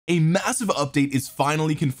A massive update is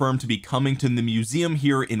finally confirmed to be coming to the museum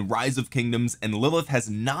here in Rise of Kingdoms, and Lilith has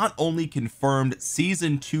not only confirmed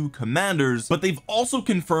season 2 commanders, but they've also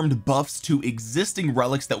confirmed buffs to existing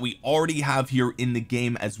relics that we already have here in the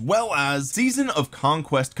game, as well as season of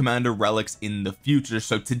conquest commander relics in the future.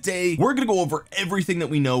 So today we're going to go over everything that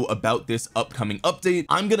we know about this upcoming update.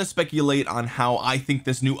 I'm going to speculate on how I think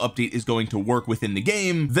this new update is going to work within the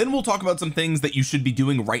game, then we'll talk about some things that you should be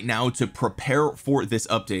doing right now to prepare for this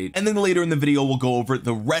update, and then later in the video we'll go over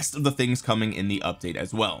the rest of the things coming in the update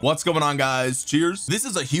as well. What's going on, guys? Cheers. This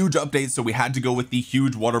is a huge update, so we had to go with the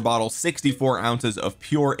huge water bottle, 64 ounces of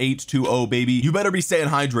pure H2O, baby. You better be staying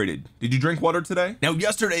hydrated. Did you drink water today? Now,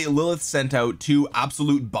 yesterday Lilith sent out 2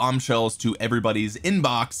 absolute bombshells to everybody's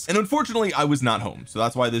inbox, and unfortunately I was not home, so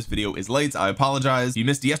that's why this video is late. I apologize. If you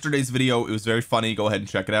missed yesterday's video, it was very funny. Go ahead and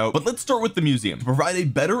check it out. But let's start with the museum. To provide a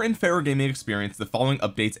better and fairer gaming experience, the following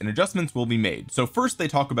updates and adjustments will be made. So first, they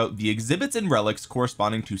talk about the exhibits and relics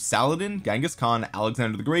corresponding to Saladin, Genghis Khan,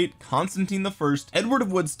 Alexander the Great, Constantine I, Edward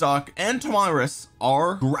of Woodstock, and Tomyris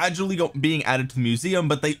are gradually being added to the museum,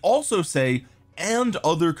 but they also say and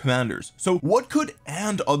other commanders. So what could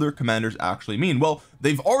and other commanders actually mean? Well,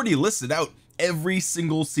 they've already listed out every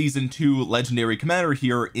single season 2 legendary commander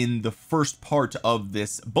here in the first part of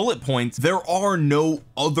this bullet point. There are no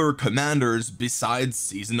other commanders besides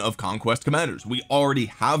season of conquest commanders. We already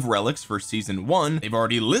have relics for season 1. They've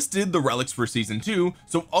already listed the relics for season 2,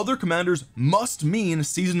 so other commanders must mean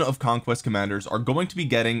season of conquest commanders are going to be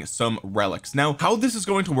getting some relics. Now, how this is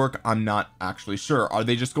going to work, I'm not actually sure. Are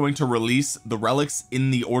they just going to release the relics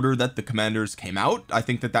in the order that the commanders came out? I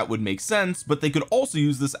think that would make sense, but they could also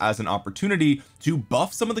use this as an opportunity to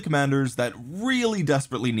buff some of the commanders that really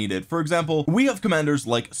desperately need it. For example, we have commanders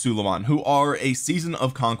like Suleiman, who are a season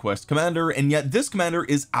of conquest commander, and yet this commander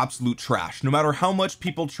is absolute trash. No matter how much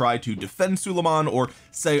people try to defend Suleiman or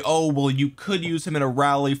say, oh well, you could use him in a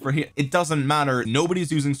rally for him, it doesn't matter.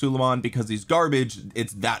 Nobody's using Suleiman because he's garbage.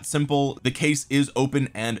 It's that simple. The case is open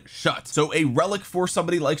and shut. So a relic for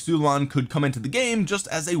somebody like Suleiman could come into the game just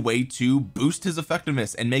as a way to boost his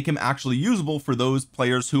effectiveness and make him actually usable for those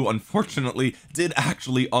players who unfortunately did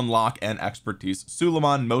actually unlock an expertise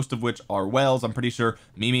Suleiman, most of which are whales. I'm pretty sure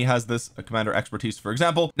Mimi has this, a commander expertise, for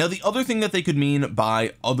example. Now, the other thing that they could mean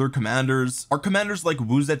by other commanders are commanders like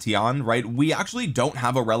Wu Zetian, right? We actually don't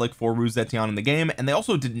have a relic for Wu Zetian in the game, and they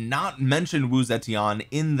also did not mention Wu Zetian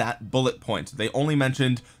in that bullet point. They only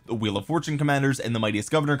mentioned the Wheel of Fortune commanders and the Mightiest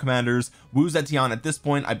Governor commanders. Wu Zetian, at this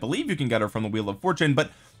point, I believe you can get her from the Wheel of Fortune, but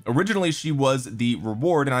originally she was the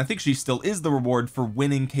reward, and I think she still is the reward for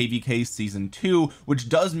winning KVK season 2, which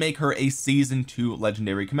does make her a season 2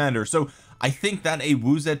 legendary commander. So I think that a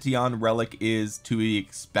Wu Zetian relic is to be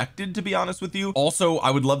expected, to be honest with you. Also, I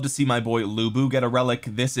would love to see my boy Lubu get a relic.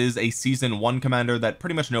 This is a season 1 commander that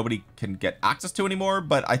pretty much nobody can get access to anymore,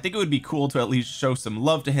 but I think it would be cool to at least show some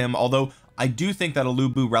love to him, although I do think that a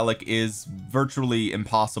Lubu relic is virtually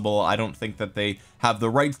impossible. I don't think that they have the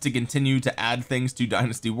rights to continue to add things to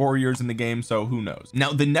Dynasty Warriors in the game, so who knows.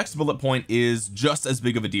 Now, the next bullet point is just as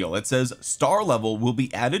big of a deal. It says star level will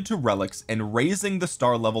be added to relics, and raising the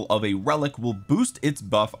star level of a relic will boost its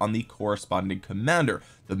buff on the corresponding commander.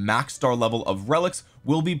 The max star level of relics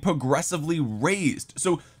will be progressively raised.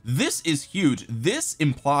 So this is huge. This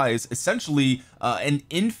implies essentially an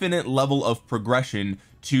infinite level of progression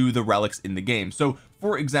to the relics in the game. So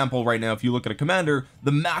for example, right now, if you look at a commander,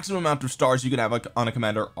 the maximum amount of stars you can have on a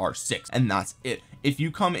commander are 6, and that's it. If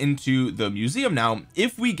you come into the museum now,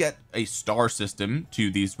 if we get a star system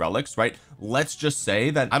to these relics, right, let's just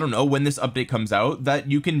say that, I don't know, when this update comes out, that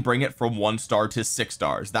you can bring it from 1 star to 6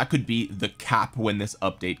 stars. That could be the cap when this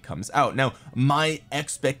update comes out. Now, my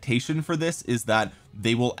expectation for this is that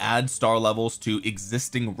they will add star levels to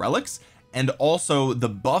existing relics, and also the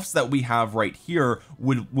buffs that we have right here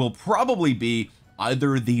will probably be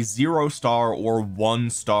either the 0 star or 1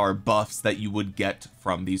 star buffs that you would get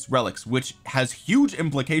from these relics, which has huge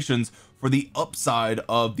implications for the upside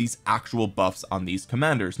of these actual buffs on these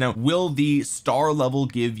commanders. Now, will the star level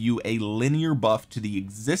give you a linear buff to the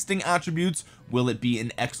existing attributes? Will it be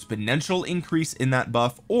an exponential increase in that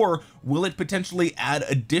buff, or will it potentially add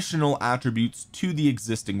additional attributes to the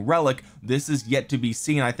existing relic? This is yet to be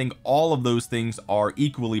seen. I think all of those things are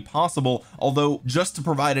equally possible, although just to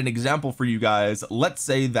provide an example for you guys, let's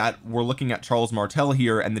say that we're looking at Charles Martel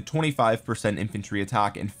here, and the 25% infantry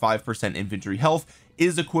attack and 5% infantry health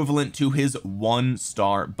is equivalent to his 1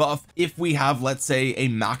 star buff. If we have, let's say, a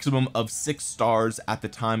maximum of 6 stars at the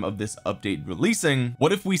time of this update releasing,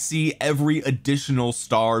 what if we see every additional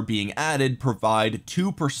star being added provide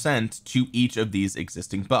 2% to each of these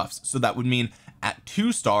existing buffs? So that would mean At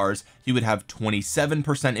 2 stars he would have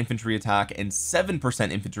 27% infantry attack and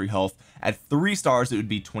 7% infantry health. At 3 stars it would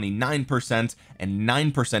be 29% and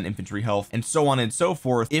 9% infantry health, and so on and so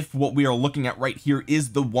forth. If what we are looking at right here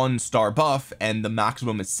is the 1-star buff and the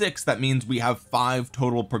maximum is 6, that means we have 5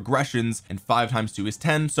 total progressions, and 5 times 2 is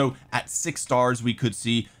 10. So at 6 stars we could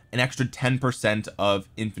see an extra 10% of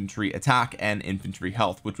infantry attack and infantry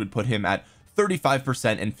health, which would put him at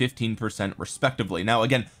 35% and 15% respectively. Now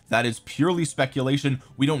again, that is purely speculation.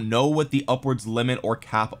 We don't know what the upwards limit or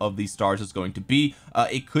cap of these stars is going to be.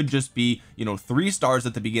 It could just be, you know, 3 stars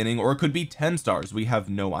at the beginning, or it could be 10 stars. We have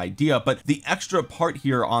no idea. But the extra part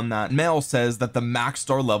here on that mail says that the max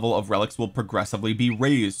star level of relics will progressively be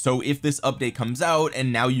raised. So if this update comes out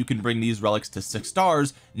and now you can bring these relics to 6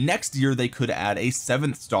 stars, next year they could add a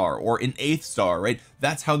 7th star or an 8th star, right?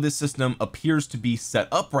 That's how this system appears to be set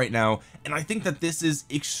up right now. And I think that this is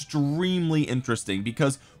extremely interesting,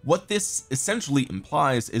 because what this essentially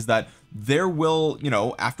implies is that there will, you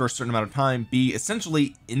know, after a certain amount of time, be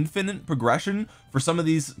essentially infinite progression for some of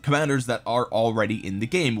these commanders that are already in the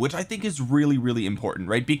game, which I think is really, really important,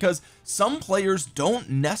 right? Because some players don't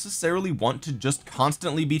necessarily want to just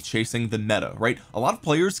constantly be chasing the meta, right? A lot of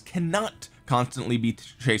players cannot constantly be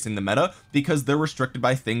chasing the meta because they're restricted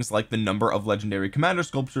by things like the number of legendary commander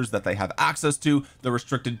sculptures that they have access to. They're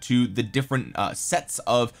restricted to the different sets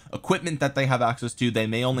of equipment that they have access to. They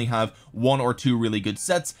may only have 1 or 2 really good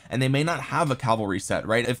sets, and they may not have a cavalry set,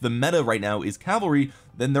 right? If the meta right now is cavalry,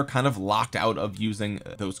 then they're kind of locked out of using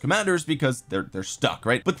those commanders because they're stuck,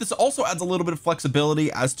 right? But this also adds a little bit of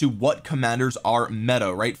flexibility as to what commanders are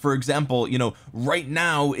meta, right? For example, you know, right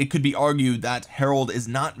now it could be argued that Herald is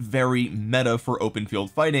not very meta for open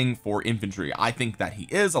field fighting for infantry. I think that he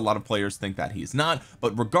is. A lot of players think that he's not,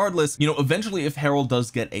 but regardless, you know, eventually if Herald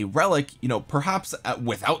does get a relic, you know, perhaps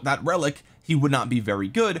without that relic he would not be very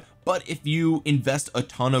good. But if you invest a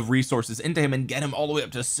ton of resources into him and get him all the way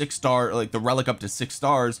up to 6 star, like the relic up to 6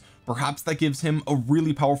 stars, perhaps that gives him a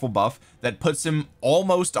really powerful buff that puts him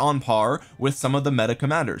almost on par with some of the meta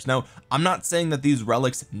commanders. Now I'm not saying that these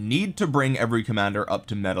relics need to bring every commander up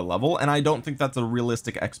to meta level, and I don't think that's a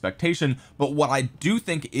realistic expectation, but what I do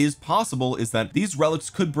think is possible is that these relics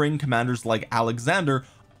could bring commanders like Alexander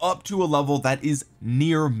up to a level that is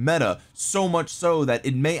near meta, so much so that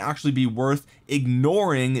it may actually be worth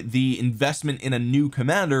ignoring the investment in a new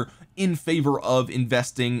commander in favor of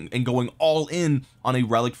investing and going all in on a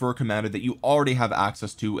relic for a commander that you already have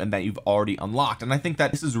access to and that you've already unlocked. And I think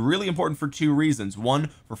that this is really important for 2 reasons. One,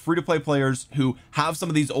 for free-to-play players who have some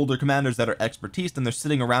of these older commanders that are expertise and they're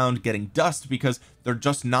sitting around getting dust because they're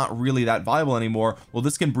just not really that viable anymore. Well,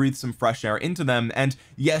 this can breathe some fresh air into them. And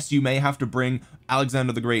yes, you may have to bring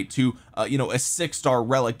Alexander the Great to you know, a 6-star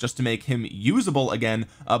relic just to make him usable again,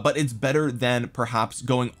 but it's better than perhaps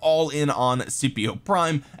going all in on Scipio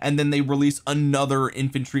Prime and then they release another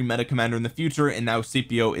infantry meta commander in the future, and now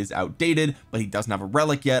Scipio is outdated but he doesn't have a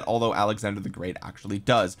relic yet, although Alexander the Great actually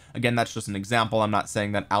does. Again, that's just an example. I'm not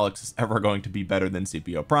saying that Alex is ever going to be better than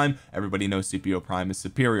Scipio Prime. Everybody knows Scipio Prime is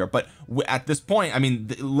superior, but at this point, I mean,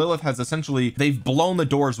 Lilith has essentially, they've blown the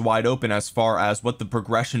doors wide open as far as what the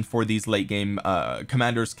progression for these late game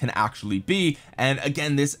commanders can actually be. And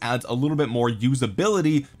again, this adds a little bit more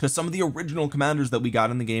usability to some of the original commanders that we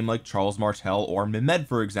got in the game, like Charles Martel or Mehmed,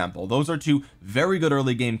 for example. Those are 2 very good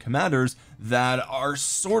early game commanders that are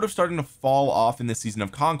sort of starting to fall off in this season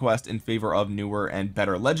of Conquest in favor of newer and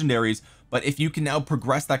better legendaries. But if you can now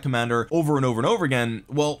progress that commander over and over and over again,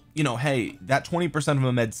 well, you know, hey, that 20% of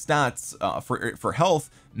Mehmed's stats for health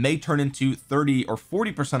may turn into 30 or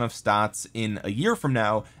 40% of stats in a year from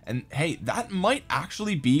now, and hey, that might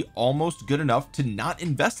actually be almost good enough to not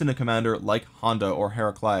invest in a commander like Honda or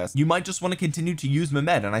Heraclius. You might just want to continue to use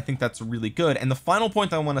Mehmed, and I think that's really good. And the final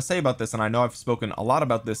point I want to say about this, and I know I've spoken a lot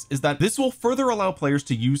about this, is that this will further allow players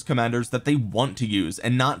to use commanders that they want to use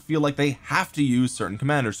and not feel like they have to use certain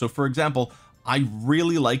commanders. So for example, I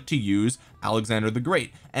really like to use Alexander the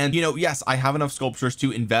Great, and you know, yes, I have enough sculptures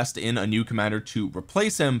to invest in a new commander to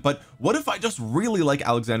replace him, but what if I just really like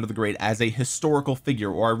Alexander the Great as a historical figure,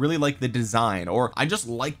 or I really like the design, or I just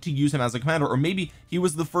like to use him as a commander, or maybe he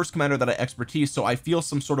was the first commander that I expertise, so I feel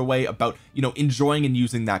some sort of way about, you know, enjoying and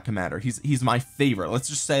using that commander. He's my favorite, let's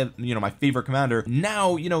just say, you know, my favorite commander.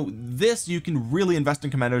 Now, you know, this, you can really invest in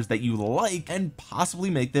commanders that you like and possibly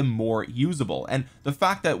make them more usable. And the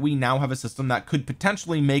fact that we now have a system that could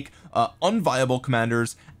potentially make unviable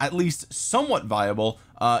commanders at least somewhat viable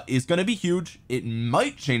is going to be huge. It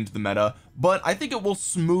might change the meta, but I think it will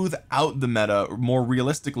smooth out the meta more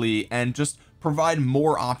realistically and just provide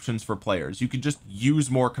more options for players. You could just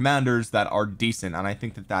use more commanders that are decent, and I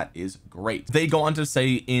think that that is great. They go on to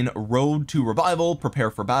say, in Road to Revival,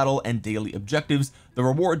 prepare for battle, and daily objectives, the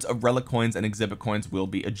rewards of relic coins and exhibit coins will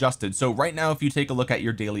be adjusted. So right now, if you take a look at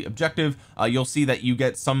your daily objective, you'll see that you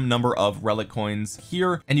get some number of relic coins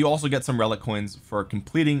here, and you also get some relic coins for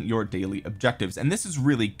completing your daily objectives, and this is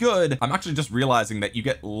really good. I'm actually just realizing that you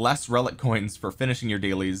get less relic coins for finishing your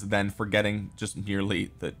dailies than for getting just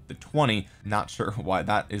nearly the 20. Not sure why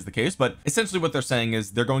that is the case, but essentially what they're saying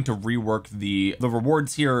is they're going to rework the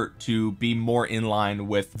rewards here to be more in line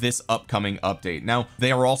with this upcoming update. Now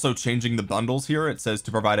they are also changing the bundles here. It says,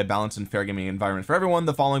 to provide a balanced and fair gaming environment for everyone,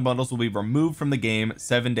 the following bundles will be removed from the game: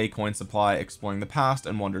 7-day coin supply, exploring the past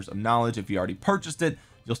and wonders of knowledge. If you already purchased it,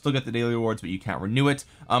 you'll still get the daily rewards, but you can't renew it.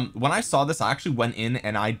 When I saw this, I actually went in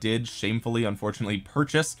and I did shamefully, unfortunately,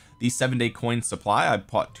 purchase the 7-day coin supply. I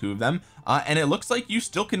bought 2 of them, and it looks like you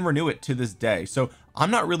still can renew it to this day. So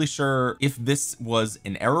I'm not really sure if this was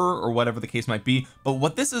an error or whatever the case might be, but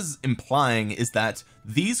what this is implying is that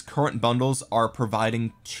these current bundles are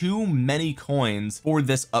providing too many coins for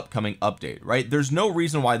this upcoming update, right? There's no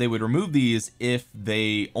reason why they would remove these if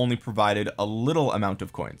they only provided a little amount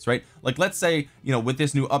of coins, right? Like, let's say, you know, with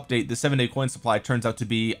this new update, the 7-day coin supply turns out to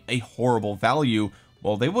be a horrible value.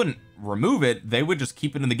 Well, they wouldn't remove it. They would just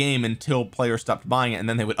keep it in the game until players stopped buying it, and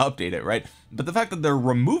then they would update it, right? But the fact that they're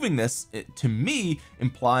removing this, to me,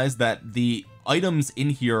 implies that the items in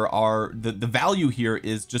here are the value here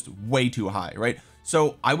is just way too high, right?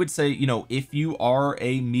 So I would say, you know, if you are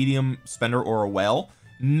a medium spender or a whale,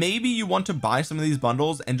 maybe you want to buy some of these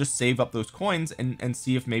bundles and just save up those coins and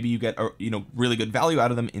see if maybe you get a, you know, really good value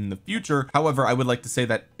out of them in the future. However, I would like to say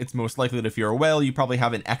that it's most likely that if you're a whale, you probably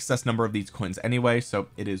have an excess number of these coins anyway, so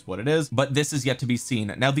it is what it is, but this is yet to be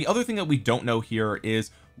seen. Now the other thing that we don't know here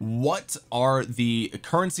is what are the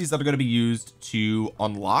currencies that are going to be used to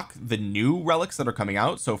unlock the new relics that are coming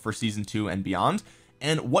out, so for season 2 and beyond,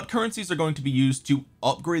 and what currencies are going to be used to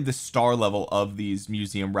upgrade the star level of these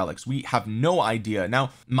museum relics. We have no idea. Now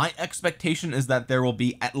my expectation is that there will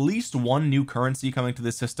be at least one new currency coming to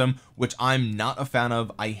this system, which I'm not a fan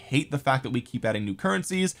of. I hate the fact that we keep adding new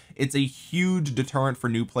currencies. It's a huge deterrent for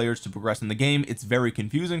new players to progress in the game. It's very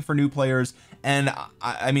confusing for new players, and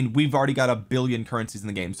I mean, we've already got a billion currencies in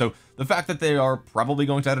the game, so the fact that they are probably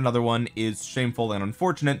going to add another one is shameful and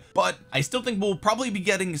unfortunate, but I still think we'll probably be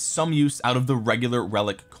getting some use out of the regular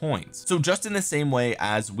relic coins. So just in the same way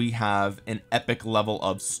as we have an epic level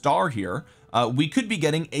of star here, we could be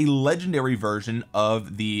getting a legendary version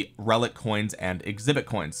of the relic coins and exhibit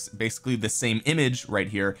coins, basically the same image right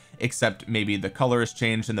here, except maybe the color is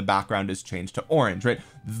changed and the background is changed to orange, right?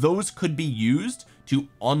 Those could be used to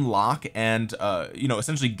unlock and you know,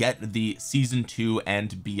 essentially get the season 2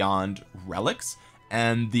 and beyond relics,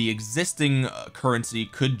 and the existing currency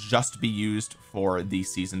could just be used for the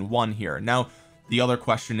season 1 here. Now the other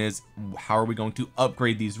question is, how are we going to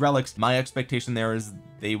upgrade these relics? My expectation there is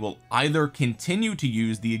they will either continue to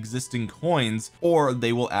use the existing coins, or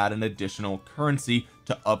they will add an additional currency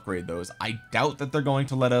to upgrade those. I doubt that they're going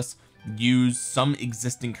to let us use some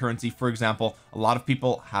existing currency. For example, a lot of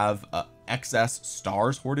people have excess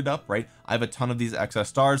stars hoarded up, right? I have a ton of these excess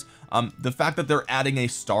stars. The fact that they're adding a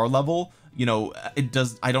star level, you know,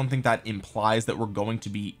 I don't think that implies that we're going to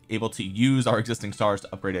be able to use our existing stars to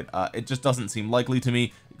upgrade it. It just doesn't seem likely to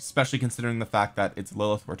me, especially considering the fact that it's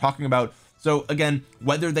Lilith we're talking about. So again,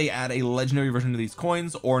 whether they add a legendary version of these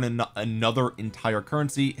coins or another entire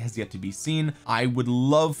currency has yet to be seen. I would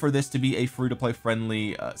love for this to be a free-to-play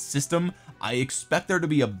friendly system. I expect there to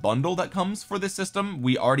be a bundle that comes for this system.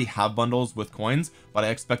 We already have bundles with coins, but I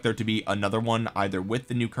expect there to be another one either with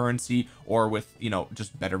the new currency or with, you know,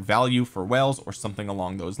 just better value for whales or something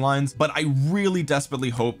along those lines. But I really desperately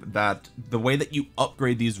hope that the way that you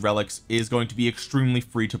upgrade these relics is going to be extremely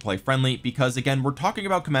free to play friendly, because again, we're talking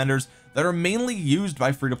about commanders that are mainly used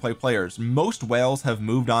by free-to-play players. Most whales have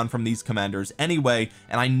moved on from these commanders anyway,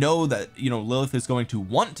 and I know that, you know, Lilith is going to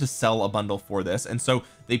want to sell a bundle for this, and so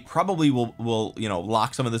they probably will you know,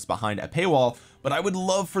 lock some of this behind a paywall. But I would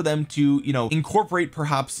love for them to, you know, incorporate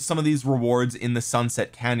perhaps some of these rewards in the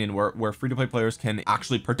Sunset Canyon, where free-to-play players can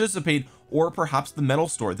actually participate, or perhaps the metal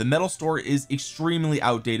store. The metal store is extremely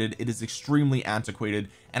outdated, it is extremely antiquated,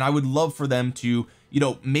 and I would love for them to, you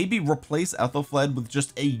know, maybe replace Ethelfled with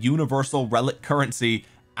just a universal relic currency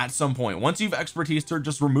at some point. Once you've expertise to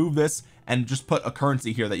just remove this and just put a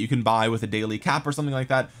currency here that you can buy with a daily cap or something like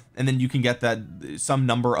that, and then you can get that some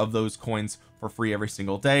number of those coins for free every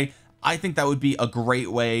single day. I think that would be a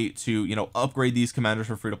great way to, you know, upgrade these commanders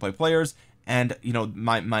for free-to-play players. And you know,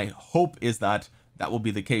 my hope is that that will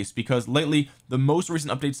be the case, because lately the most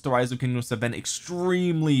recent updates to Rise of Kingdoms have been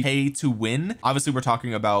extremely pay to win. Obviously we're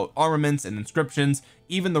talking about armaments and inscriptions.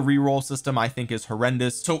 Even the reroll system I think is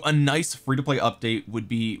horrendous, so a nice free-to-play update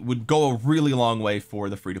would go a really long way for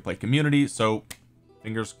the free-to-play community. So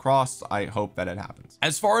fingers crossed, I hope that it happens.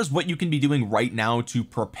 As far as what you can be doing right now to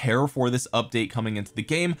prepare for this update coming into the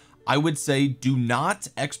game, I would say do not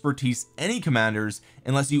expertise any commanders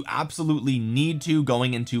unless you absolutely need to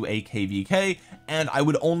going into a KVK, and I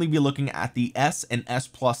would only be looking at the S and S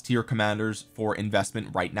plus tier commanders for investment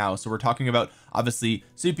right now. So we're talking about obviously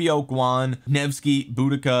Scipio, Guan, Nevsky,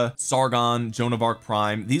 Boudica, Sargon, Joan of Arc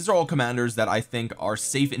Prime. These are all commanders that I think are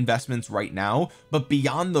safe investments right now, but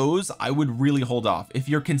beyond those I would really hold off. If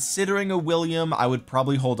you're considering a William, I would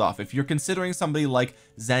probably hold off. If you're considering somebody like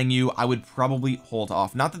Zhang Yu, I would probably hold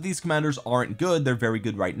off. Not that these commanders aren't good, they're very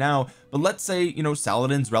good right now, but let's say, you know,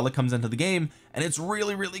 Saladin's relic comes into the game and it's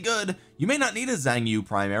really good. You may not need a Zhang Yu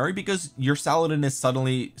primary because your Saladin is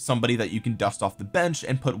suddenly somebody that you can dust off the bench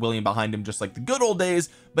and put William behind him, just like the good old days.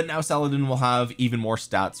 But now Saladin will have even more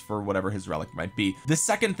stats for whatever his relic might be. The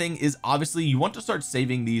second thing is obviously you want to start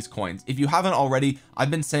saving these coins. If you haven't already,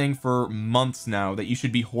 I've been saying for months now that you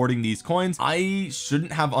should be hoarding these coins. I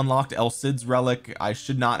shouldn't have unlocked El Cid's relic. I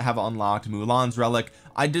should not have unlocked Mulan's relic.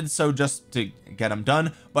 I did so just to get them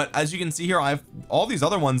done, but as you can see here, I have all these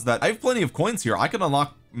other ones that I have plenty of coins here. I can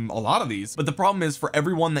unlock a lot of these, but the problem is for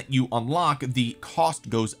every one that you unlock, the cost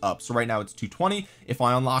goes up. So right now it's 220. If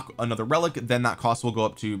I unlock another relic, then that cost will go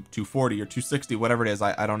up to 240 or 260, whatever it is.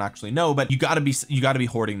 I don't actually know, but you got to be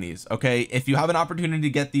hoarding these. Okay, if you have an opportunity to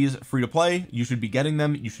get these free to play, you should be getting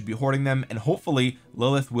them, you should be hoarding them, and hopefully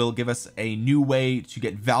Lilith will give us a new way to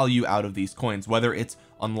get value out of these coins, whether it's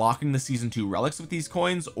unlocking the season 2 relics with these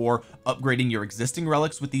coins or upgrading your existing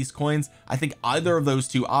relics with these coins. I think either of those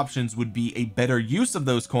two options would be a better use of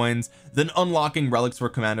those coins than unlocking relics for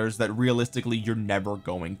commanders that realistically you're never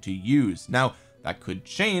going to use. Now that could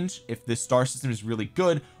change if this star system is really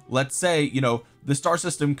good. Let's say, you know, the star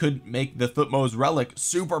system could make the Thutmose relic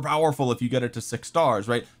super powerful if you get it to 6 stars,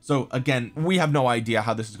 right? So again, we have no idea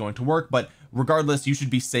how this is going to work, but regardless, you should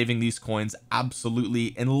be saving these coins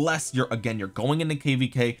absolutely, unless you're going into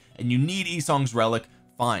KVK and you need Isong's relic.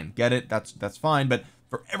 Fine, get it, that's fine, but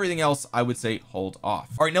for everything else I would say hold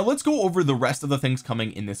off. All right, now let's go over the rest of the things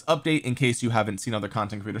coming in this update. In case you haven't seen other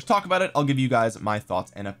content creators talk about it, I'll give you guys my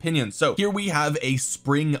thoughts and opinions. So here we have a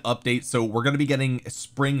spring update. So we're going to be getting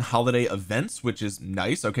spring holiday events, which is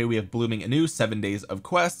nice. Okay, we have blooming anew, 7 days of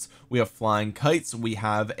quests, we have flying kites, we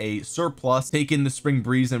have a surplus, take in the spring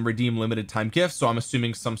breeze and redeem limited time gifts. So I'm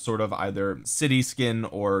assuming some sort of either city skin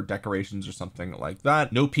or decorations or something like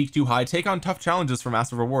that. No peak too high, take on tough challenges for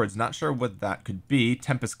massive rewards. Not sure what that could be.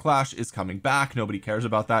 Tempest Clash is coming back, nobody cares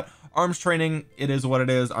about that. Arms training, it is what it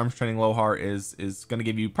is. Arms training Lohar is going to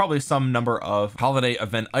give you probably some number of holiday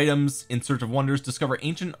event items. In Search of Wonders, discover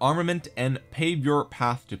ancient armament and pave your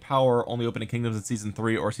path to power, only open in kingdoms in season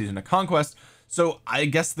 3 or season of conquest. So I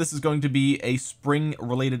guess this is going to be a spring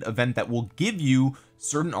related event that will give you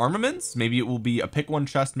certain armaments. Maybe it will be a pick one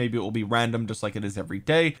chest, maybe it will be random, just like it is every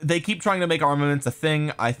day. They keep trying to make armaments a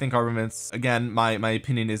thing. I think armaments, again, my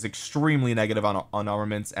opinion is extremely negative on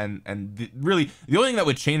armaments, and really the only thing that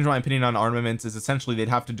would change my opinion on armaments is essentially they'd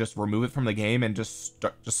have to just remove it from the game and just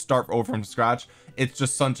start over from scratch. It's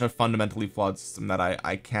just such a fundamentally flawed system that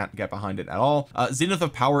I can't get behind it at all. Zenith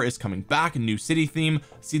of Power is coming back, a new city theme.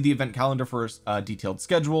 See the event calendar for a detailed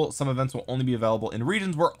schedule. Some events will only be available in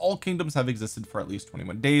regions where all kingdoms have existed for at least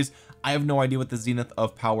 21 days. I have no idea what the Zenith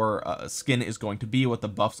of Power skin is going to be, what the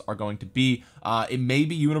buffs are going to be. It may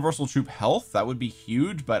be universal troop health, that would be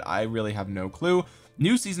huge, but I really have no clue.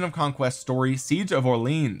 New season of conquest story, Siege of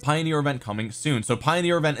Orleans, Pioneer event coming soon. So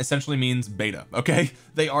Pioneer event essentially means beta. Okay,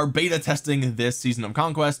 they are beta testing this season of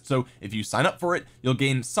conquest, so if you sign up for it, you'll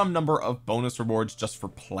gain some number of bonus rewards just for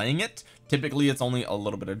playing it. Typically it's only a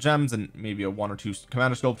little bit of gems and maybe a 1 or 2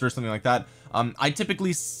 commander sculptures, something like that. I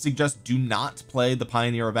typically suggest do not play the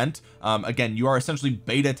Pioneer event. Again, you are essentially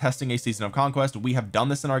beta testing a season of conquest. We have done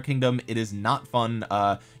this in our kingdom. It is not fun.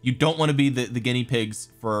 You don't want to be the guinea pigs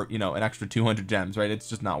for, you know, an extra 200 gems, right? It's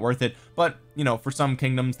just not worth it. But, you know, for some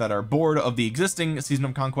kingdoms that are bored of the existing season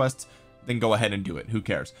of conquests, then go ahead and do it. Who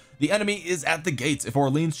cares? The enemy is at the gates. If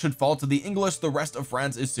Orleans should fall to the English, the rest of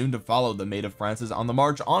France is soon to follow. The Maid of France is on the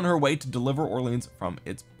march, on her way to deliver Orleans from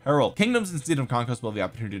its peril. Kingdoms in Season of Conquest will have the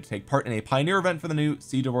opportunity to take part in a pioneer event for the new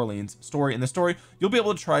Siege of Orleans story. In the story, you'll be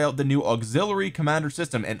able to try out the new auxiliary commander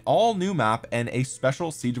system, an all new map, and a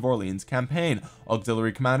special Siege of Orleans campaign.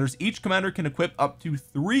 Auxiliary commanders, each commander can equip up to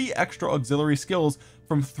 3 extra auxiliary skills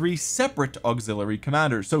from 3 separate auxiliary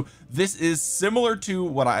commanders. So this is similar to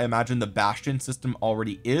what I imagine the Bastion system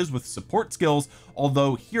already is with support skills,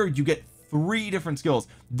 although here you get 3 different skills.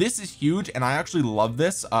 This is huge, and I actually love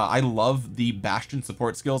this. I love the Bastion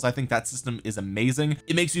support skills. I think that system is amazing.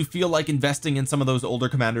 It makes you feel like investing in some of those older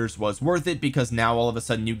commanders was worth it, because now all of a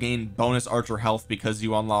sudden you gain bonus archer health because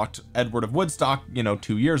you unlocked Edward of Woodstock, you know,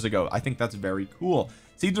 2 years ago. I think that's very cool.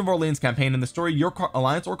 Siege of Orleans campaign. In the story, your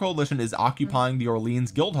alliance or coalition is occupying the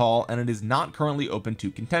Orleans Guild Hall, and it is not currently open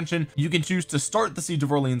to contention. You can choose to start the Siege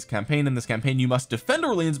of Orleans campaign. In this campaign, you must defend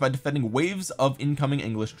Orleans by defending waves of incoming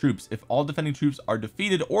English troops. If all defending troops are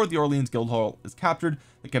defeated or the Orleans Guild Hall is captured,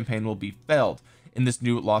 the campaign will be failed. In this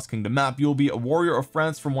new Lost Kingdom map, you will be a warrior of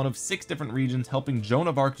France from one of 6 different regions, helping Joan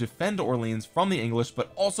of Arc defend Orleans from the English,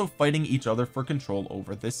 but also fighting each other for control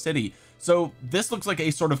over this city. So this looks like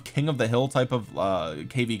a sort of King of the Hill type of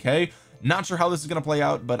KVK. Not sure how this is going to play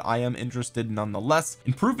out, but I am interested nonetheless.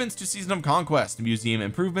 Improvements to Season of Conquest. Museum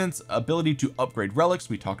improvements, ability to upgrade relics,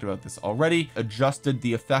 we talked about this already. Adjusted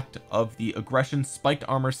the effect of the aggression, spiked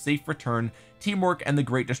armor, safe return, teamwork, and the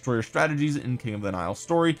Great Destroyer strategies in King of the Nile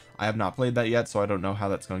story. I have not played that yet, so I don't know how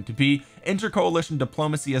that's going to be. Inter-coalition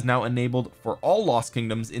diplomacy is now enabled for all Lost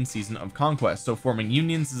Kingdoms in Season of Conquest, so forming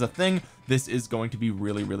unions is a thing. This is going to be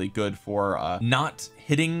really good for not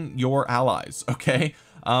hitting your allies. Okay,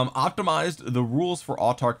 optimized the rules for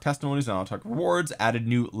autarch testimonies and autarch rewards, added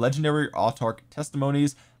new legendary autarch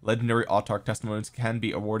testimonies. Legendary autarch testimonies can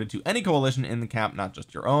be awarded to any coalition in the camp, not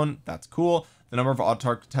just your own. That's cool. The number of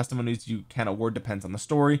autarch testimonies you can award depends on the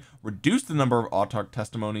story. Reduce the number of autarch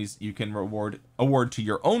testimonies you can award to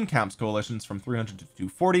your own camp's coalitions from 300 to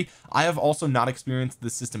 240. I have also not experienced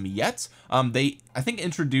this system yet. They, I think,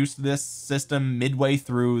 introduced this system midway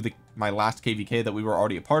through my last KVK that we were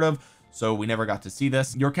already a part of, so we never got to see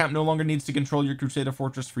this. Your camp no longer needs to control your Crusader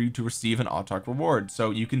fortress for you to receive an autarch reward,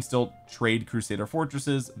 so you can still trade Crusader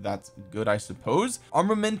fortresses. That's good, I suppose.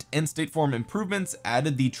 Armament and state form improvements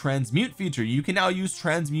added the transmute feature. You can now use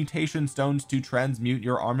transmutation stones to transmute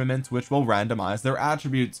your armaments, which will randomize their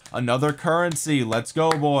attributes. Another currency. Let's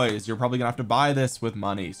go, boys. You're probably gonna have to buy this with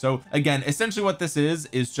money. So again, essentially what this is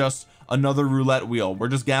just another roulette wheel. We're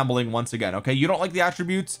just gambling once again. Okay, you don't like the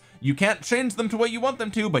attributes, you can't change them to what you want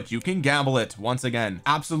them to, but you can gamble it once again.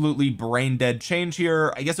 Absolutely brain dead change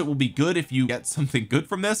here. I guess it will be good if you get something good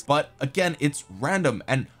from this, but again, it's random,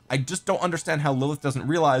 and I just don't understand how Lilith doesn't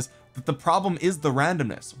realize that the problem is the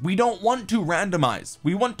randomness. We don't want to randomize,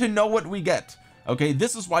 we want to know what we get. Okay,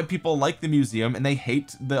 this is why people like the museum and they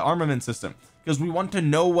hate the armament system, because we want to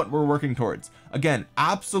know what we're working towards. Again,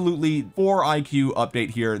 absolutely 4 IQ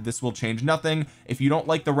update here. This will change nothing. If you don't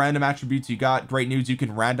like the random attributes you got, great news, you can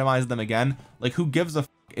randomize them again. Like, who gives a f?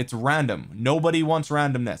 It's random. Nobody wants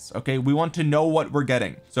randomness. Okay, we want to know what we're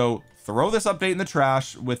getting. So throw this update in the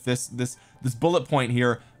trash with this bullet point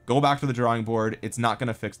here. Go back to the drawing board. It's not going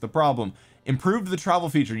to fix the problem. Improved the travel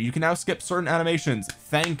feature. You can now skip certain animations.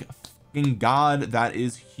 Thank God, that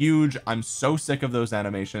is huge. I'm so sick of those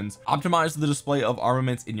animations. Optimize the display of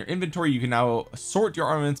armaments in your inventory. You can now sort your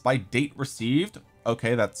armaments by date received.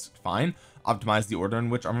 Okay, that's fine. Optimize the order in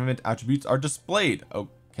which armament attributes are displayed.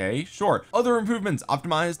 Okay, sure. Other improvements.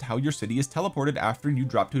 Optimized how your city is teleported after you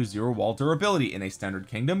drop to 0 wall durability. In a standard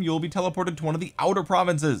kingdom, you'll be teleported to one of the outer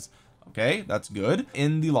provinces. Okay, that's good.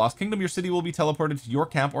 In the Lost Kingdom, your city will be teleported to your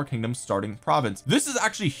camp or kingdom's starting province. This is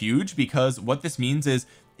actually huge, because what this means is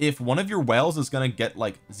if one of your whales is going to get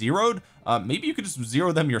like zeroed, maybe you could just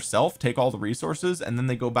zero them yourself, take all the resources, and then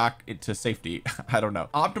they go back into safety. I don't know.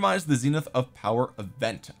 Optimize the Zenith of Power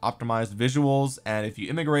event. Optimize visuals, and if you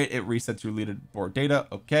immigrate, it resets your leaderboard data.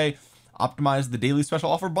 Okay. Optimize the daily special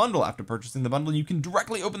offer bundle. After purchasing the bundle, you can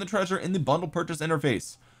directly open the treasure in the bundle purchase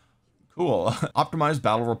interface. Cool. Optimize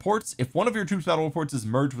battle reports. If one of your troops battle reports is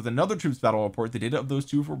merged with another troops battle report, the data of those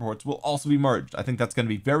 2 reports will also be merged. I think that's going to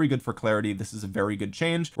be very good for clarity. This is a very good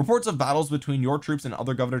change. Reports of battles between your troops and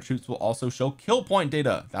other governor troops will also show kill point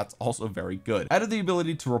data. That's also very good. Added the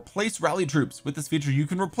ability to replace rally troops. With this feature, you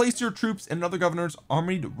can replace your troops in another governor's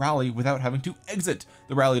armied rally without having to exit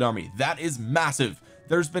the rallied army. That is massive.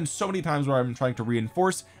 There's been so many times where I'm trying to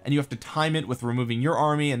reinforce and you have to time it with removing your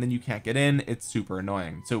army and then you can't get in. It's super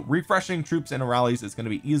annoying. So refreshing troops in rallies is going to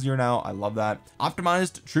be easier now. I love that.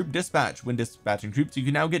 Optimized troop dispatch. When dispatching troops, you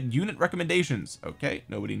can now get unit recommendations. Okay,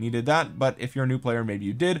 nobody needed that, but if you're a new player, maybe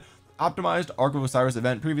you did. optimized Ark of Osiris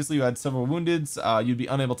event. Previously you had several woundeds, you'd be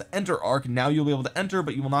unable to enter Ark. Now you'll be able to enter,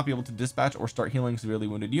 but you will not be able to dispatch or start healing severely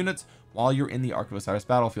wounded units while you're in the Ark of Osiris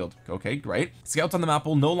battlefield. Okay, great. Scouts on the map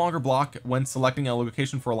will no longer block when selecting a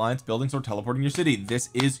location for alliance buildings or teleporting your city. This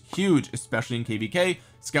is huge, especially in KvK.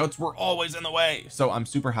 Scouts were always in the way, so I'm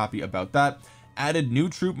super happy about that. Added new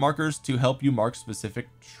troop markers to help you mark specific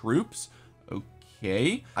troops.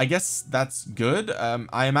 Okay, I guess that's good.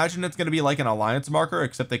 I imagine it's going to be like an alliance marker,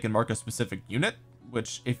 except they can mark a specific unit,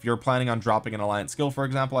 which if you're planning on dropping an alliance skill, for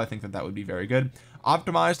example, I think that that would be very good.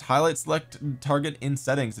 Optimized highlight select target in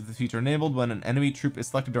settings. If the feature enabled, when an enemy troop is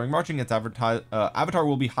selected during marching, its avatar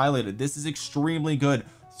will be highlighted. This is extremely good.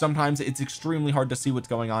 Sometimes it's extremely hard to see what's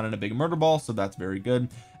going on in a big murder ball, so that's very good.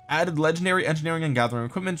 Added legendary engineering and gathering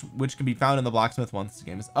equipment, which can be found in the blacksmith once the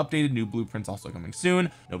game is updated. New blueprints also coming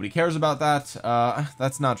soon. Nobody cares about that.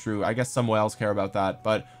 That's not true. I guess some whales care about that,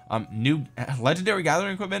 but new legendary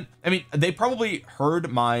gathering equipment. I mean, they probably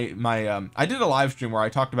heard my I did a live stream where I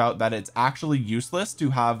talked about that it's actually useless to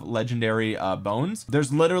have legendary bones.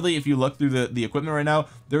 There's literally, if you look through the equipment right now,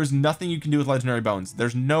 there's nothing you can do with legendary bones.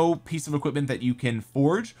 There's no piece of equipment that you can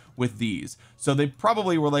forge with these. So they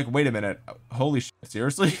probably were like, wait a minute, holy shit,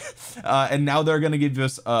 seriously? And now they're going to give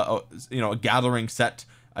us a gathering set,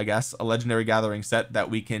 I guess, a legendary gathering set that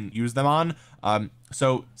we can use them on.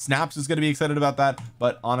 So Snaps is going to be excited about that,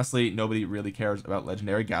 but honestly nobody really cares about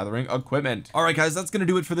legendary gathering equipment. All right guys, that's going to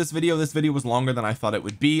do it for this video. This video was longer than I thought it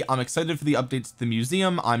would be. I'm excited for the updates to the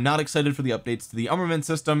museum. I'm not excited for the updates to the armament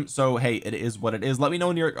system, so hey, it is what it is. Let me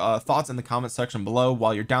know in your thoughts in the comment section below.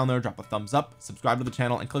 While you're down there, drop a thumbs up, subscribe to the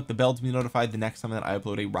channel, and click the bell to be notified the next time that I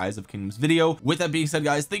upload a Rise of Kingdoms video. With that being said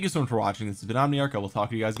guys, thank you so much for watching. This has been Omniarch. I will talk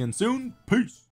to you guys again soon. Peace.